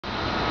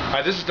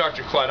Hi, this is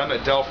Dr. Clyde. I'm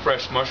at Del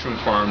Fresh Mushroom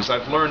Farms.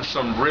 I've learned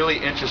some really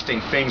interesting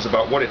things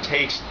about what it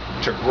takes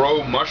to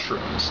grow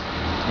mushrooms.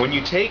 When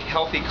you take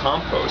healthy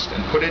compost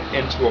and put it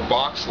into a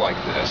box like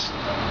this,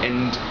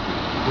 and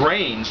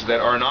grains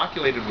that are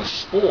inoculated with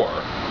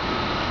spore,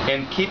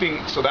 and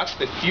so that's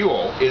the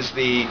fuel, is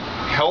the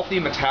healthy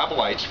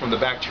metabolites from the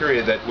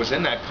bacteria that was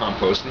in that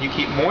compost, and you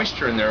keep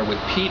moisture in there with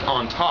peat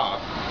on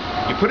top.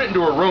 You put it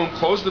into a room,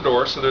 close the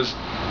door so there's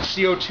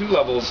CO2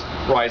 levels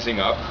rising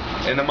up,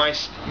 and the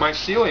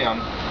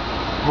mycelium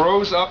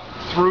grows up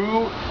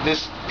through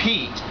this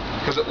peat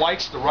because it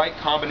likes the right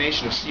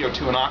combination of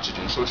CO2 and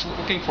oxygen. So it's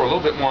looking for a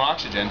little bit more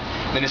oxygen.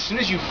 Then as soon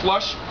as you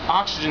flush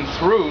oxygen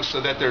through so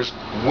that there's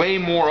way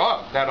more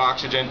of that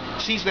oxygen,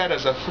 it sees that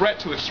as a threat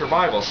to its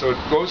survival. So it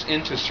goes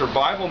into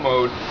survival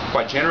mode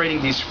by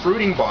generating these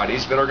fruiting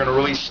bodies that are going to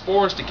release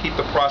spores to keep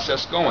the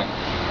process going.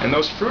 And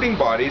those fruiting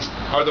bodies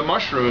are the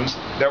mushrooms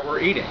that we're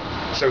eating.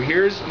 So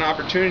here's an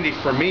opportunity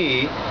for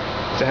me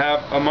to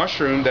have a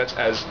mushroom that's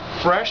as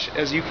fresh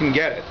as you can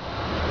get it.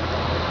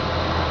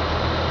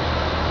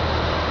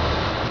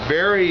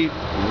 Very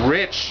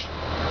rich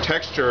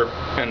texture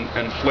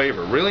and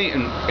flavor, really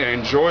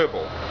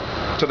enjoyable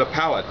to the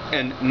palate.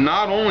 And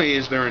not only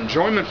is there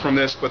enjoyment from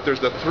this, but there's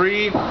the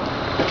three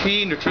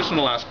key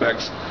nutritional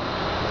aspects.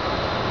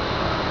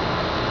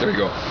 There you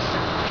go.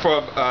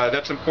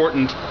 That's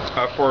important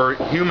for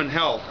human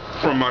health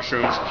from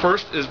mushrooms.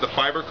 First is the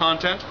fiber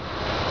content.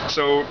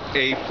 So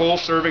a full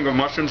serving of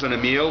mushrooms in a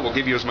meal will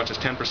give you as much as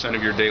 10%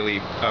 of your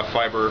daily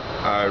fiber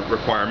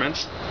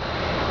requirements.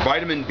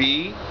 Vitamin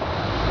B,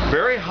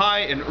 very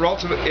high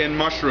in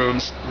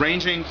mushrooms,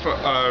 ranging for,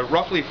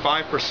 roughly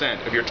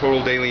 5% of your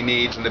total daily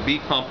needs, and the B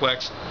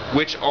complex,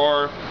 which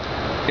are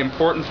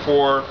important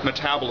for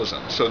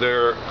metabolism. So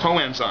they're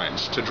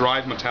coenzymes to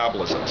drive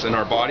metabolisms in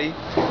our body.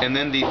 And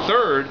then the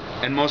third,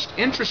 and most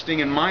interesting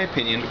in my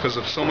opinion, because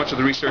of so much of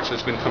the research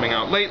that's been coming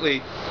out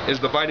lately, is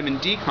the vitamin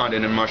D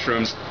content in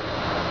mushrooms.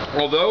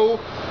 Although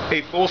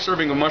a full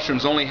serving of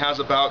mushrooms only has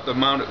about the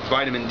amount of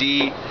vitamin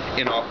D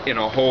in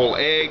a whole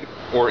egg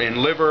or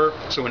in liver,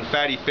 so in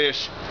fatty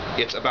fish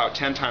it's about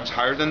 10 times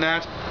higher than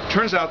that.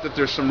 Turns out that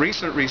there's some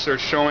recent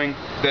research showing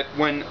that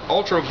when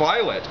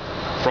ultraviolet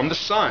from the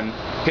sun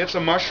hits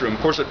a mushroom,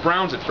 of course it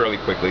browns it fairly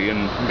quickly,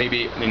 and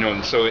maybe,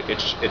 so it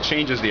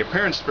changes the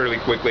appearance fairly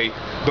quickly,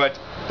 but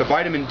the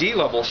vitamin D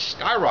level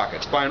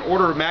skyrockets by an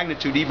order of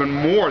magnitude even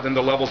more than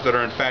the levels that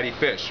are in fatty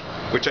fish,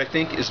 which I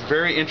think is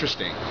very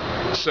interesting.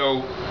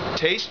 So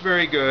tastes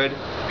very good,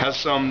 has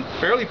some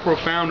fairly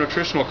profound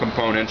nutritional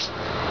components,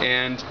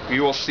 and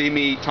you will see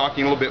me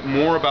talking a little bit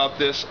more about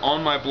this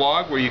on my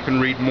blog, where you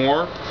can read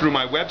more through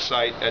my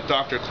website at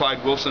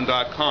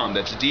drclydewilson.com.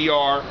 That's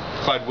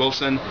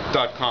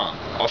drclydewilson.com.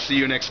 I'll see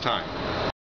you next time.